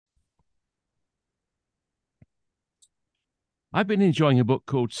I've been enjoying a book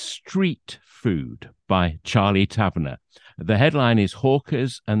called Street Food by Charlie Taverner. The headline is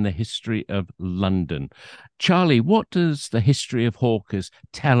Hawkers and the History of London. Charlie, what does the history of hawkers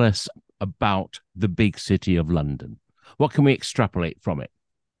tell us about the big city of London? What can we extrapolate from it?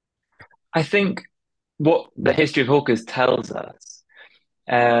 I think what the history of hawkers tells us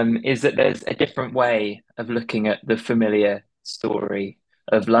is that there's a different way of looking at the familiar story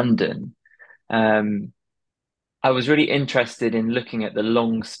of London. Um, I was really interested in looking at the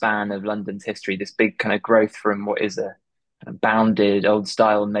long span of London's history, this big kind of growth from what is a kind of bounded old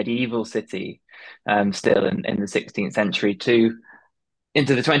style medieval city, still in the 16th century, to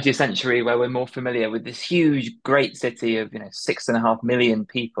into the 20th century, where we're more familiar with this huge, great city of 6.5 million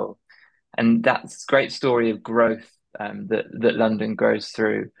people, and that's a great story of growth that London grows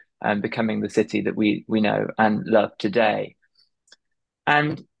through, becoming the city that we know and love today.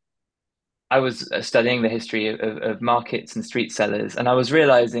 And I was studying the history of markets and street sellers, and I was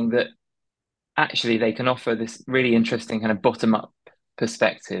realizing that actually they can offer this really interesting kind of bottom up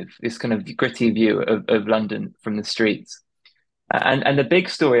perspective, this kind of gritty view of London from the streets. And the big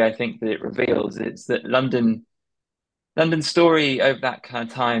story I think that it reveals is that London's story over that kind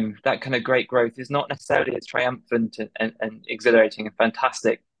of time, that kind of great growth, is not necessarily as triumphant and exhilarating and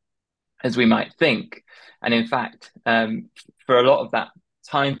fantastic as we might think. And in fact, for a lot of that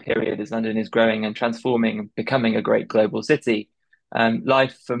time period, as London is growing and transforming and becoming a great global city,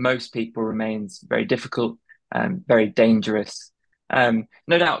 life for most people remains very difficult, very dangerous, no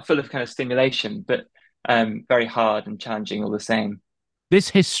doubt full of kind of stimulation, but very hard and challenging all the same. This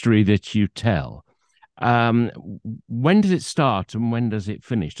history that you tell, um, when does it start and when does it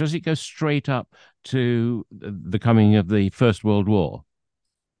finish? Does it go straight up to the coming of the First World War?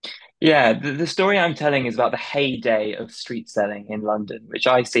 Yeah, the story I'm telling is about the heyday of street selling in London, which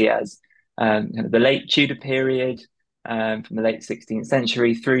I see as kind of the late Tudor period, from the late 16th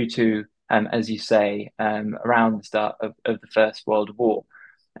century through to, as you say, around the start of the First World War.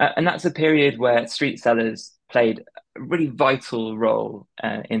 And that's a period where street sellers played a really vital role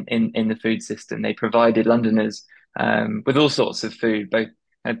in the food system. They provided Londoners with all sorts of food, both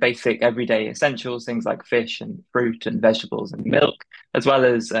kind of basic everyday essentials, things like fish and fruit and vegetables and milk, as well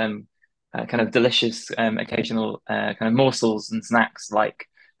as kind of delicious occasional kind of morsels and snacks like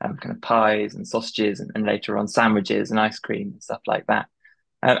kind of pies and sausages and later on sandwiches and ice cream and stuff like that.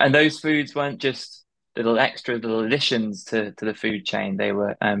 And those foods weren't just little extra little additions to the food chain. They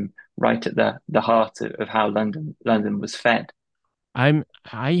were right at the heart of how London was fed. I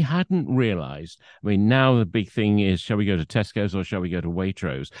hadn't realized. I mean, now the big thing is, shall we go to Tesco's or shall we go to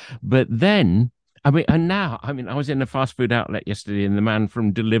Waitrose? But then, I mean, and now, I mean, I was in a fast food outlet yesterday, and the man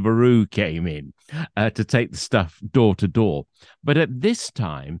from Deliveroo came in to take the stuff door to door. But at this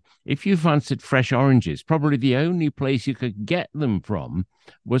time, if you fancied fresh oranges, probably the only place you could get them from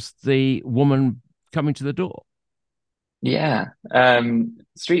was the woman coming to the door. Yeah,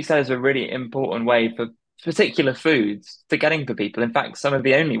 street sellers are a really important way for particular foods to getting to people. In fact, some of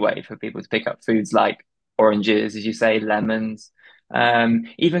the only way for people to pick up foods like oranges, as you say, lemons,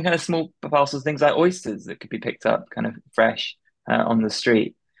 even kind of small parcels, things like oysters that could be picked up kind of fresh on the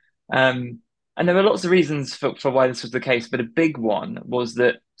street. Um, and there were lots of reasons for why this was the case, but a big one was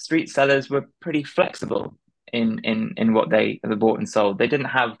that street sellers were pretty flexible in what they bought and sold. They didn't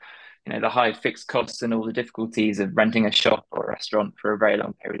have, the high fixed costs and all the difficulties of renting a shop or a restaurant for a very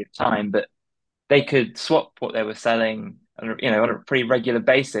long period of time, but they could swap what they were selling, on a pretty regular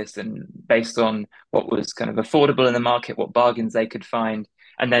basis and based on what was kind of affordable in the market, what bargains they could find,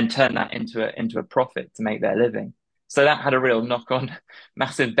 and then turn that into a profit to make their living. So that had a real knock-on,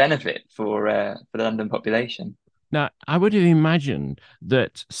 massive benefit for the London population. Now, I would have imagined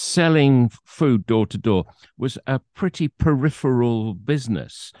that selling food door to door was a pretty peripheral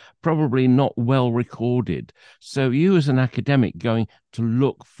business, probably not well recorded. So, you as an academic going to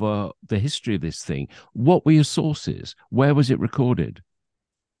look for the history of this thing, what were your sources? Where was it recorded?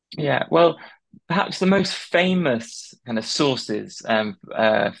 Yeah, well, perhaps the most famous kind of sources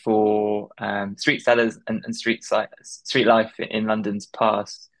for street sellers and street life in London's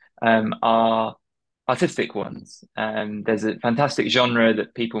past are artistic ones. There's a fantastic genre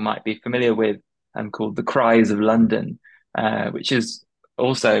that people might be familiar with called the Cries of London, which is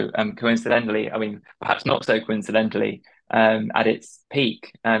also coincidentally, I mean, perhaps not so coincidentally, at its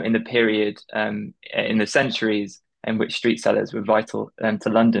peak in the period in the centuries in which street sellers were vital to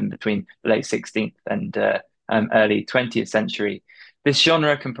London between the late 16th and early 20th century. This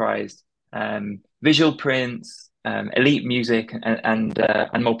genre comprised visual prints, elite music, and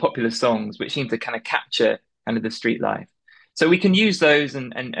more popular songs, which seem to kind of capture kind of the street life. So we can use those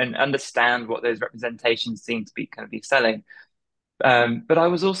and understand what those representations seem to be kind of be selling. But I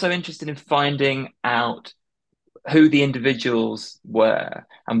was also interested in finding out who the individuals were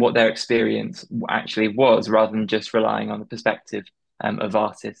and what their experience actually was, rather than just relying on the perspective of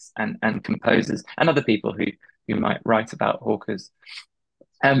artists and composers and other people who might write about hawkers.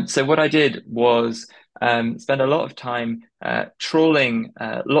 So what I did was spend a lot of time trawling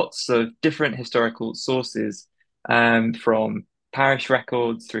lots of different historical sources, from parish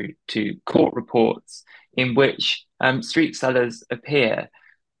records through to court reports, in which street sellers appear,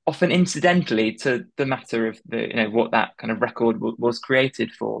 often incidentally to the matter of what that kind of record was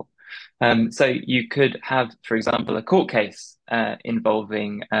created for. So you could have, for example, a court case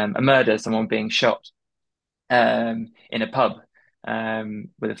involving a murder, someone being shot in a pub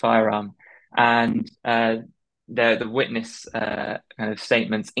with a firearm, and the witness kind of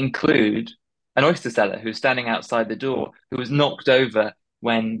statements include an oyster seller who's standing outside the door, who was knocked over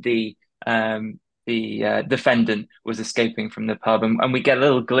when the defendant was escaping from the pub, and we get a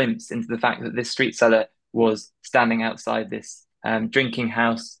little glimpse into the fact that this street seller was standing outside this drinking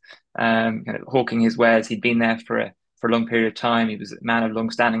house, kind of hawking his wares. He'd been there for a long period of time. He was a man of long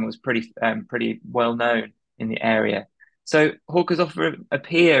standing, was pretty well known in the area. So hawkers often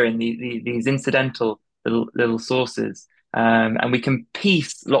appear in these incidental little sources, and we can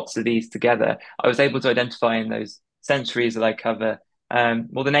piece lots of these together. I was able to identify in those centuries that I cover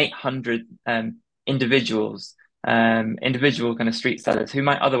more than 800 individual kind of street sellers who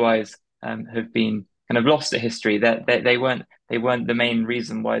might otherwise have been kind of lost to history. That they weren't the main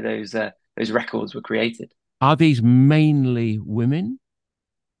reason why those records were created. Are these mainly women?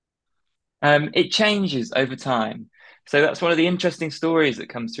 It changes over time. So that's one of the interesting stories that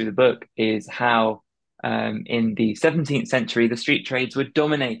comes through the book, is how in the 17th century the street trades were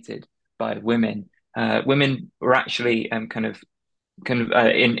dominated by women. Women were actually in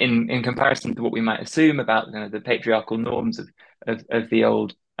comparison to what we might assume about the patriarchal norms of the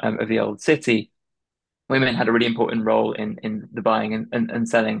old city. Women had a really important role in the buying and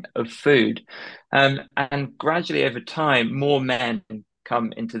selling of food. And gradually over time, more men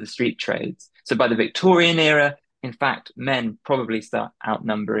come into the street trades. So by the Victorian era, in fact, men probably start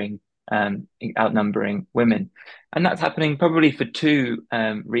outnumbering women. And that's happening probably for two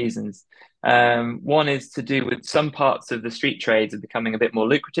reasons. One is to do with some parts of the street trades are becoming a bit more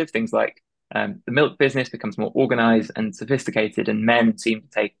lucrative. Things like the milk business becomes more organized and sophisticated, and men seem to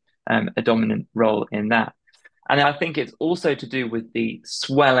take a dominant role in that. And I think it's also to do with the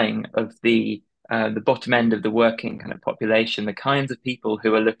swelling of the bottom end of the working kind of population, the kinds of people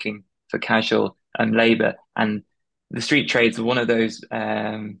who are looking for casual labor. And the street trades are one of those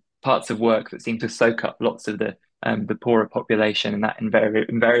parts of work that seem to soak up lots of the poorer population, and that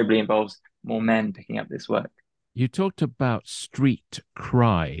invariably involves more men picking up this work. You talked about street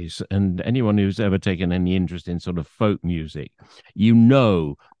cries, and anyone who's ever taken any interest in sort of folk music, you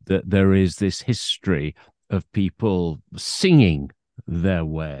know that there is this history of people singing their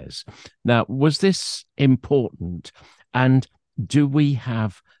wares. Now, was this important? And do we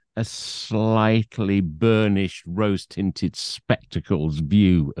have a slightly burnished, rose tinted spectacles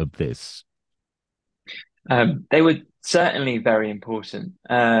view of this? They were certainly very important.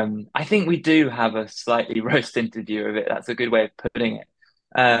 I think we do have a slightly rose-tinted view of it. That's a good way of putting it.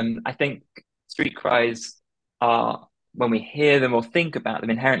 I think street cries are, when we hear them or think about them,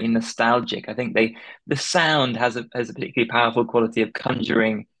 inherently nostalgic. I think the sound has a particularly powerful quality of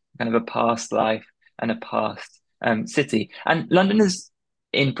conjuring kind of a past life and a past city. And Londoners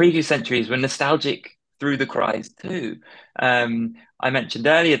in previous centuries were nostalgic through the cries too. I mentioned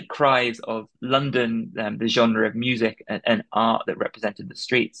earlier the cries of London, the genre of music and art that represented the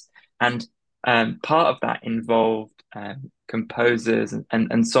streets. And part of that involved composers and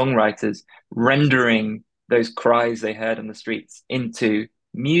songwriters rendering those cries they heard on the streets into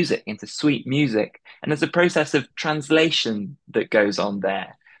music, into sweet music. And there's a process of translation that goes on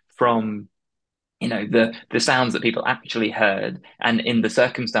there from the sounds that people actually heard, and in the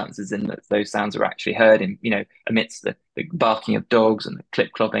circumstances in that those sounds were actually heard, in amidst the barking of dogs and the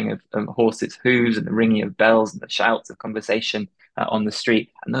clip clopping of horses' hooves and the ringing of bells and the shouts of conversation on the street,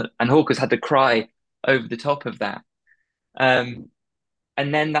 and hawkers had to cry over the top of that, um,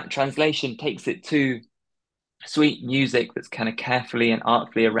 and then that translation takes it to sweet music that's kind of carefully and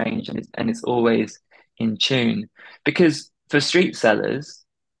artfully arranged, and it's always in tune, because for street sellers,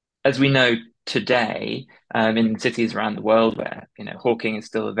 as we know today, in cities around the world where hawking is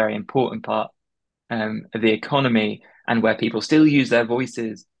still a very important part of the economy, and where people still use their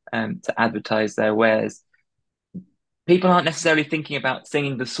voices to advertise their wares, people aren't necessarily thinking about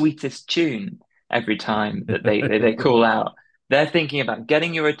singing the sweetest tune every time that they call out. They're thinking about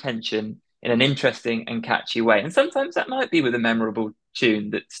getting your attention in an interesting and catchy way. And sometimes that might be with a memorable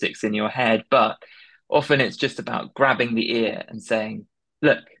tune that sticks in your head, but often it's just about grabbing the ear and saying,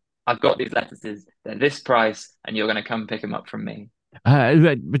 look, I've got these lettuces, they're this price, and you're going to come pick them up from me.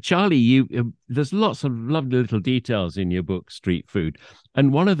 But Charlie, you there's lots of lovely little details in your book, Street Food,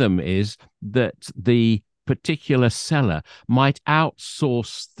 and one of them is that the particular seller might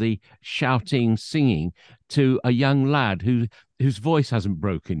outsource the shouting, singing to a young lad whose voice hasn't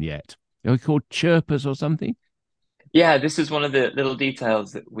broken yet. Are we called chirpers or something? Yeah, this is one of the little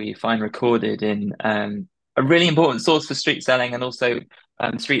details that we find recorded in a really important source for street selling and also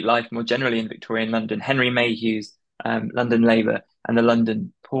street life more generally in Victorian London. Henry Mayhew's London Labour and the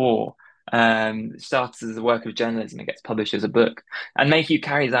London Poor starts as a work of journalism. It gets published as a book. And Mayhew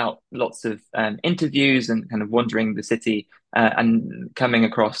carries out lots of interviews and kind of wandering the city and coming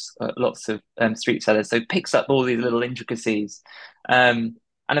across lots of street sellers. So picks up all these little intricacies. Um,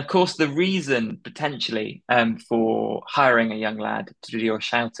 and of course, the reason potentially for hiring a young lad to do your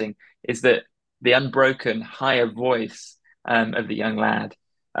shouting is that the unbroken higher voice of the young lad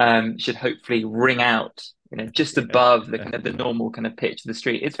should hopefully ring out, just above the kind of the normal kind of pitch of the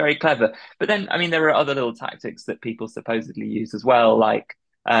street. It's very clever. But then, I mean, there are other little tactics that people supposedly use as well, like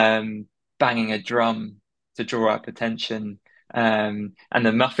banging a drum to draw up attention. And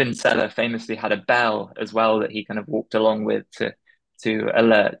the muffin seller famously had a bell as well that he kind of walked along with to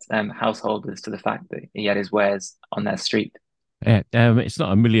alert householders to the fact that he had his wares on their street. Yeah, it's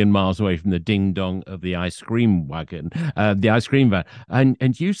not a million miles away from the ding dong of the ice cream wagon, the ice cream van.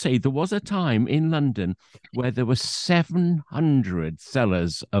 And you say there was a time in London where there were 700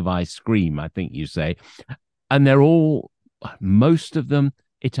 sellers of ice cream, I think you say, and they're all, most of them,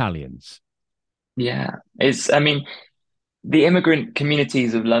 Italians. Yeah, I mean, the immigrant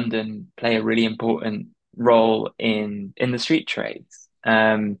communities of London play a really important role in the street trades.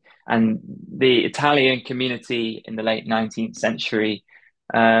 And the Italian community in the late 19th century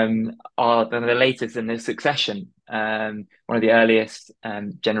are the latest in the succession. One of the earliest,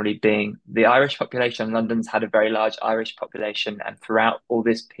 generally being the Irish population. London's had a very large Irish population, and throughout all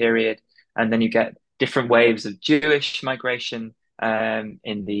this period, and then you get different waves of Jewish migration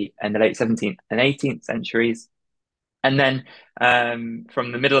in the late 17th and 18th centuries. And then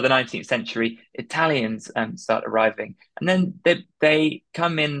from the middle of the 19th century, Italians start arriving. And then they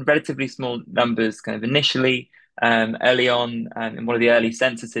come in relatively small numbers, kind of initially, early on in one of the early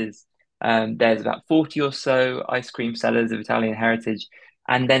censuses. There's about 40 or so ice cream sellers of Italian heritage.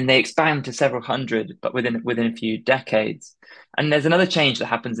 And then they expand to several hundred, but within a few decades. And there's another change that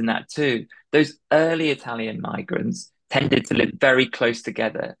happens in that too. Those early Italian migrants tended to live very close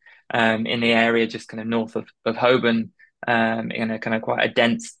together in the area just kind of north of Holborn, in a kind of quite a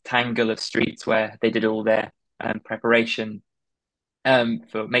dense tangle of streets where they did all their preparation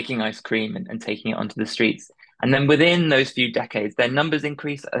for making ice cream and taking it onto the streets. And then within those few decades, their numbers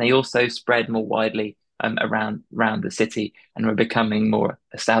increase and they also spread more widely around the city and were becoming more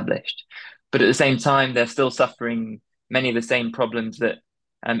established. But at the same time, they're still suffering many of the same problems that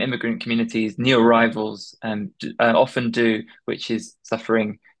immigrant communities, new arrivals often do, which is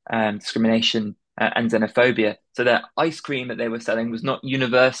suffering discrimination and xenophobia. So their ice cream that they were selling was not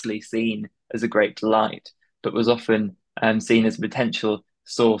universally seen as a great delight, but was often seen as a potential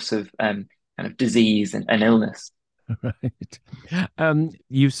source of kind of disease and illness. Right.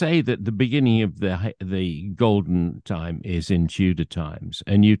 You say that the beginning of the golden time is in Tudor times,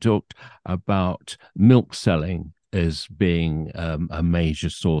 and you talked about milk selling as being a major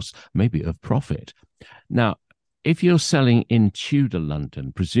source, maybe of profit. Now, if you're selling in Tudor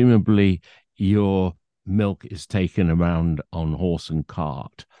London, presumably your milk is taken around on horse and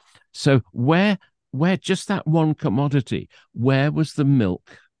cart. So where just that one commodity, where was the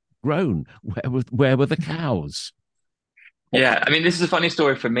milk grown? Where were the cows? Yeah, I mean, this is a funny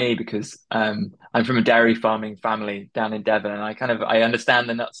story for me because I'm from a dairy farming family down in Devon, and I understand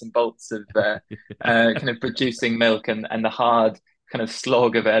the nuts and bolts of kind of producing milk and the hard kind of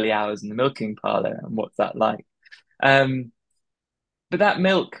slog of early hours in the milking parlor and what's that like. Um, but that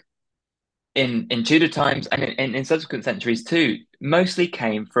milk in Tudor times and in subsequent centuries too, mostly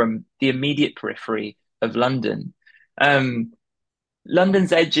came from the immediate periphery of London. Um,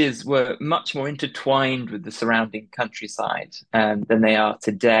 London's edges were much more intertwined with the surrounding countryside than they are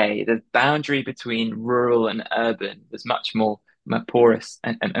today. The boundary between rural and urban was much more porous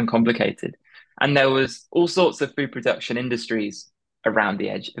and complicated. And there was all sorts of food production industries around the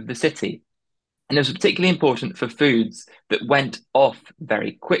edge of the city. And it was particularly important for foods that went off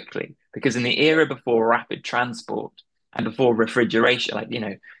very quickly, because in the era before rapid transport and before refrigeration,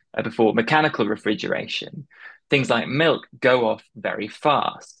 before mechanical refrigeration, things like milk go off very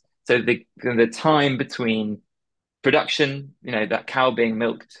fast. So the time between production, that cow being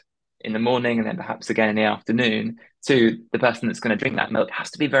milked in the morning and then perhaps again in the afternoon to the person that's going to drink that milk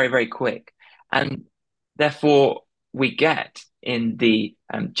has to be very, very quick. And therefore, we get in the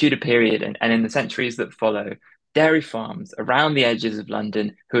Tudor period and in the centuries that follow, dairy farms around the edges of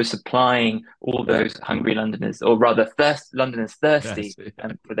London who are supplying all those hungry Londoners, or rather, Londoners thirsty Yes.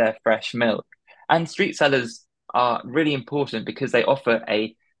 Yeah. for their fresh milk. And street sellers are really important because they offer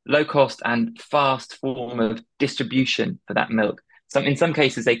a low cost and fast form of distribution for that milk. In some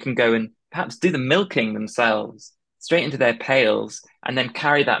cases, they can go and perhaps do the milking themselves straight into their pails and then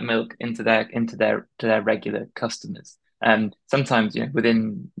carry that milk to their regular customers. Sometimes,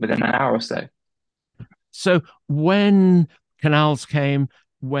 within an hour or so. So when canals came,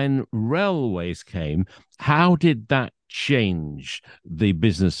 when railways came, how did that change the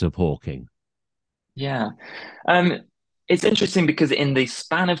business of hawking? Yeah. Um, it's interesting because in the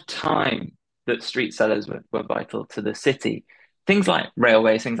span of time that street sellers were vital to the city, things like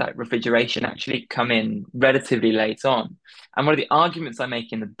railways, things like refrigeration actually come in relatively late on. And one of the arguments I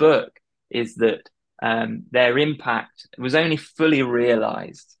make in the book is that their impact was only fully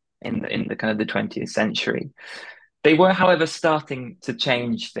realized in the kind of the 20th century. They were, however, starting to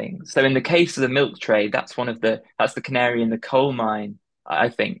change things. So in the case of the milk trade, that's the canary in the coal mine, I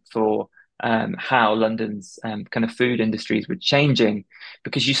think, for how London's kind of food industries were changing,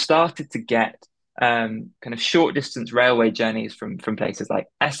 because you started to get kind of short distance railway journeys from places like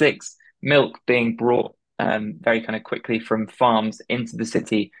Essex, milk being brought very kind of quickly from farms into the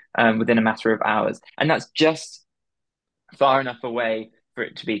city within a matter of hours, and that's just far enough away for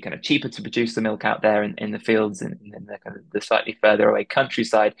it to be kind of cheaper to produce the milk out there in the fields and in the kind of the slightly further away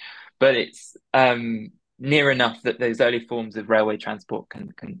countryside, but it's near enough that those early forms of railway transport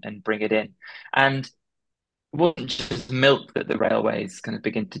can and bring it in. And it wasn't just milk that the railways kind of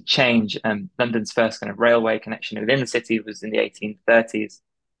begin to change. London's first kind of railway connection within the city was in the 1830s.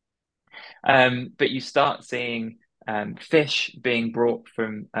 But you start seeing fish being brought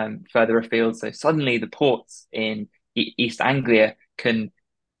from further afield. So suddenly the ports in East Anglia can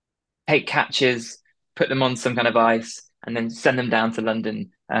take catches, put them on some kind of ice, and then send them down to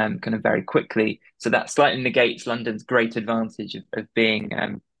London kind of very quickly. So that slightly negates London's great advantage of being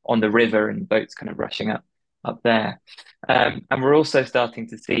on the river and boats kind of rushing up there. And we're also starting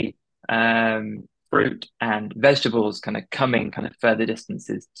to see fruit and vegetables kind of coming kind of further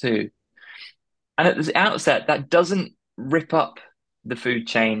distances too. And at the outset, that doesn't rip up the food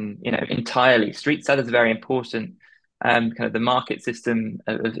chain, entirely. Street sellers are very important. Kind of the market system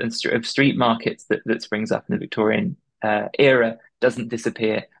of street markets that springs up in the Victorian era doesn't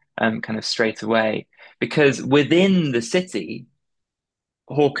disappear kind of straight away, because within the city,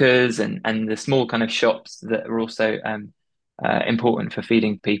 hawkers and the small kind of shops that are also important for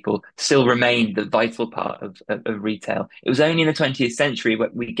feeding people still remain the vital part of retail. It was only in the 20th century where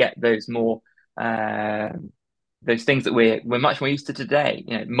we get uh, those things that we're much more used to today.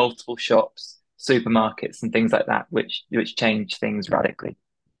 Multiple shops, supermarkets, and things like that, which change things radically.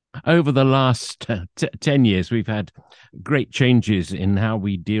 Over the last 10 years, we've had great changes in how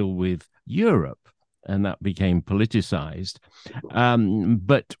we deal with Europe, and that became politicized.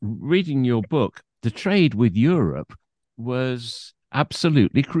 But reading your book, the trade with Europe was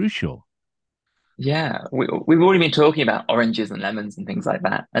absolutely crucial. Yeah, we've already been talking about oranges and lemons and things like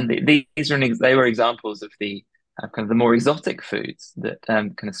that, and they were examples of the kind of the more exotic foods that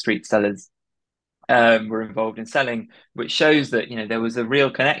kind of street sellers were involved in selling, which shows that there was a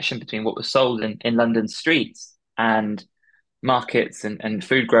real connection between what was sold in London streets and markets and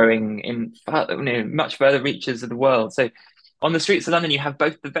food growing in much further reaches of the world. So on the streets of London, you have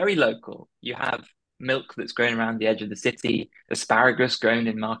both the very local, you have milk that's grown around the edge of the city, asparagus grown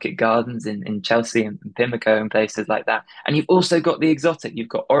in market gardens in Chelsea and Pimlico and places like that. And you've also got the exotic, you've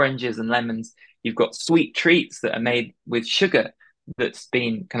got oranges and lemons, you've got sweet treats that are made with sugar that's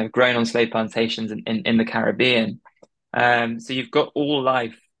been kind of grown on slave plantations in the Caribbean. So you've got all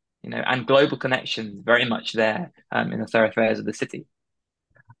life, and global connections very much there in the thoroughfares of the city.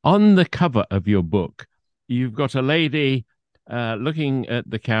 On the cover of your book, you've got a lady looking at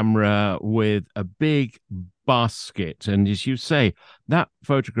the camera with a big basket. And as you say, that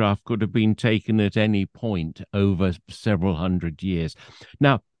photograph could have been taken at any point over several hundred years.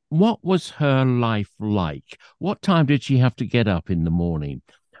 Now, what was her life like? What time did she have to get up in the morning?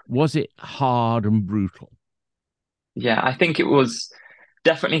 Was it hard and brutal? Yeah, I think it was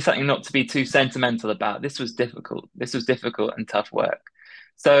definitely something not to be too sentimental about. This was difficult. This was difficult and tough work.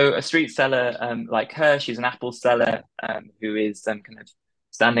 So a street seller like her, she's an apple seller who is kind of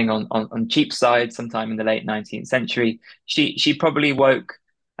standing on Cheapside sometime in the late 19th century. She probably woke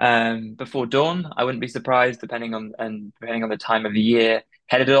before dawn. I wouldn't be surprised, depending on the time of the year.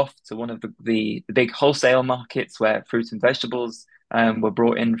 Headed off to one of the big wholesale markets where fruits and vegetables were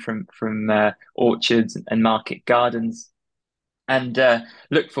brought in from orchards and market gardens, and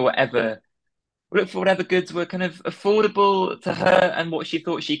looked for whatever look for whatever goods were kind of affordable to her and what she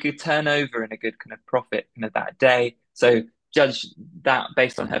thought she could turn over in a good kind of profit kind of that day. So judge that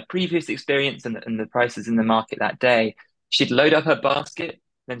based on her previous experience and the prices in the market that day. She'd load up her basket,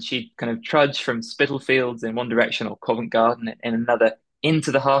 then she'd kind of trudge from Spitalfields in one direction or Covent Garden in another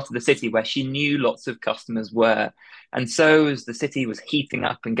into the heart of the city where she knew lots of customers were. And so as the city was heating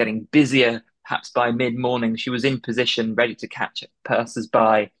up and getting busier, perhaps by mid-morning, she was in position, ready to catch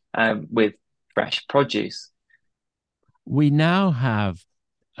passers-by with fresh produce. We now have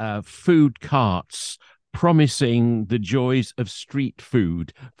food carts promising the joys of street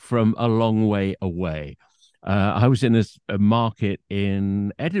food from a long way away. I was in a market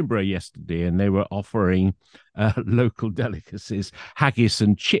in Edinburgh yesterday, and they were offering local delicacies, haggis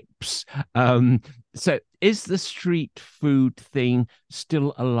and chips. So, is the street food thing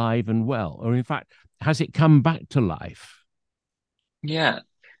still alive and well, or in fact, has it come back to life? Yeah.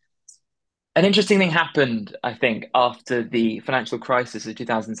 An interesting thing happened, I think, after the financial crisis of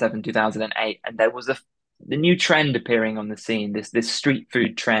 2007, 2008, and there was the new trend appearing on the scene, this street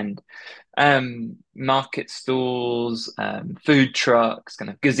food trend. Market stalls, food trucks, kind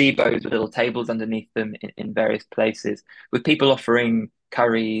of gazebos with little tables underneath them in various places, with people offering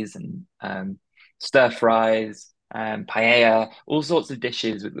curries and stir fries, paella, all sorts of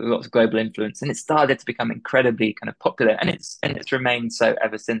dishes with lots of global influence. And it started to become incredibly kind of popular, and it's remained so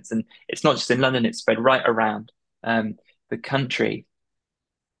ever since. And it's not just in London; it's spread right around the country.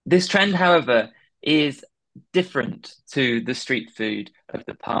 This trend, however, is different to the street food of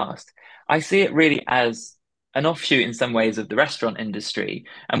the past. I see it really as an offshoot in some ways of the restaurant industry.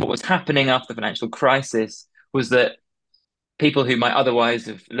 And what was happening after the financial crisis was that people who might otherwise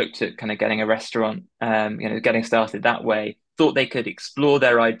have looked at kind of getting a restaurant, getting started that way, thought they could explore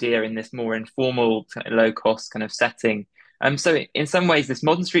their idea in this more informal, low cost kind of setting. So in some ways, this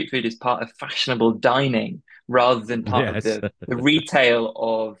modern street food is part of fashionable dining rather than part of Yes. the retail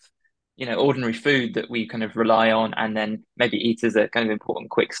of, ordinary food that we kind of rely on and then maybe eat as a kind of important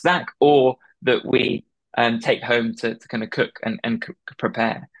quick snack, or that we take home to kind of cook and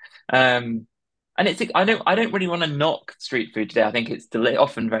prepare. Um, and I don't really want to knock street food today. I think it's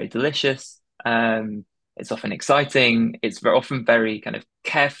often very delicious. It's often exciting. It's very often very kind of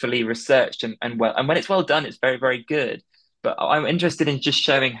carefully researched and well. And when it's well done, it's very, very good. But I'm interested in just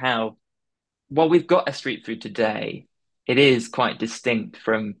showing how, while we've got a street food today, it is quite distinct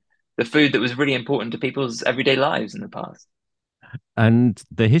from the food that was really important to people's everyday lives in the past. And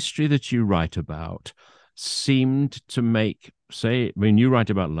the history that you write about seemed to make, say, I mean, you write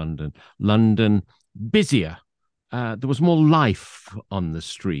about London busier. There was more life on the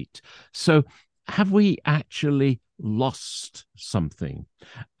street. So, have we actually lost something?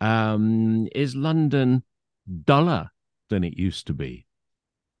 Is London duller than it used to be?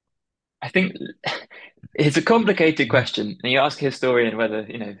 I think it's a complicated question. And you ask a historian whether,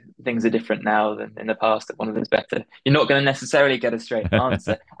 things are different now than in the past, that one of them's better. You're not going to necessarily get a straight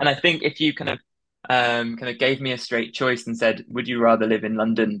answer. And I think if you kind of gave me a straight choice and said, would you rather live in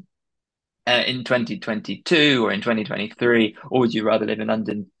London in 2022 or in 2023, or would you rather live in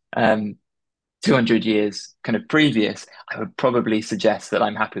London 200 years kind of previous, I would probably suggest that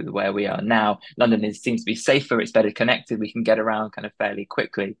I'm happy with where we are now. London seems to be safer, it's better connected, we can get around kind of fairly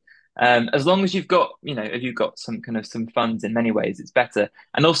quickly. As long as if you've got some funds in many ways, it's better.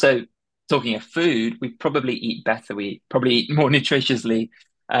 And also, talking of food, we probably eat better. We probably eat more nutritiously.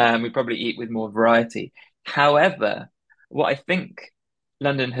 We probably eat with more variety. However, what I think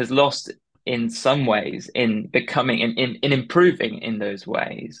London has lost in some ways in becoming in improving in those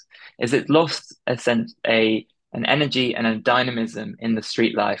ways is it lost a sense a an energy and a dynamism in the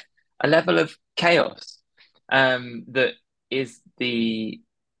street life, a level of chaos that is the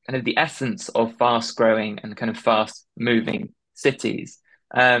kind of the essence of fast growing and kind of fast moving cities.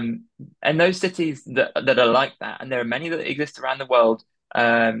 Um, and those cities that are like that, and there are many that exist around the world.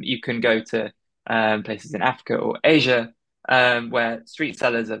 You can go to places in Africa or Asia where street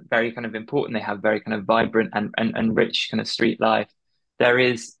sellers are very kind of important. They have very kind of vibrant and rich kind of street life. There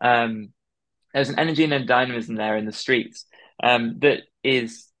is there's an energy and a dynamism there in the streets that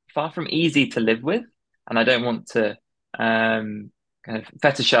is far from easy to live with, and I don't want to kind of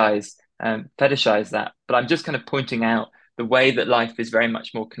fetishize that, but I'm just kind of pointing out the way that life is very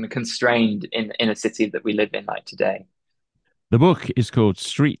much more kind of constrained in a city that we live in like today. The book is called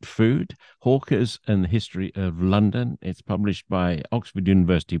Street Food, Hawkers and the History of London. It's published by Oxford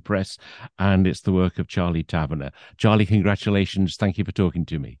University Press, and it's the work of Charlie Taverner. Charlie, congratulations. Thank you for talking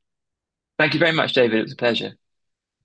to me. Thank you very much, David. It was a pleasure.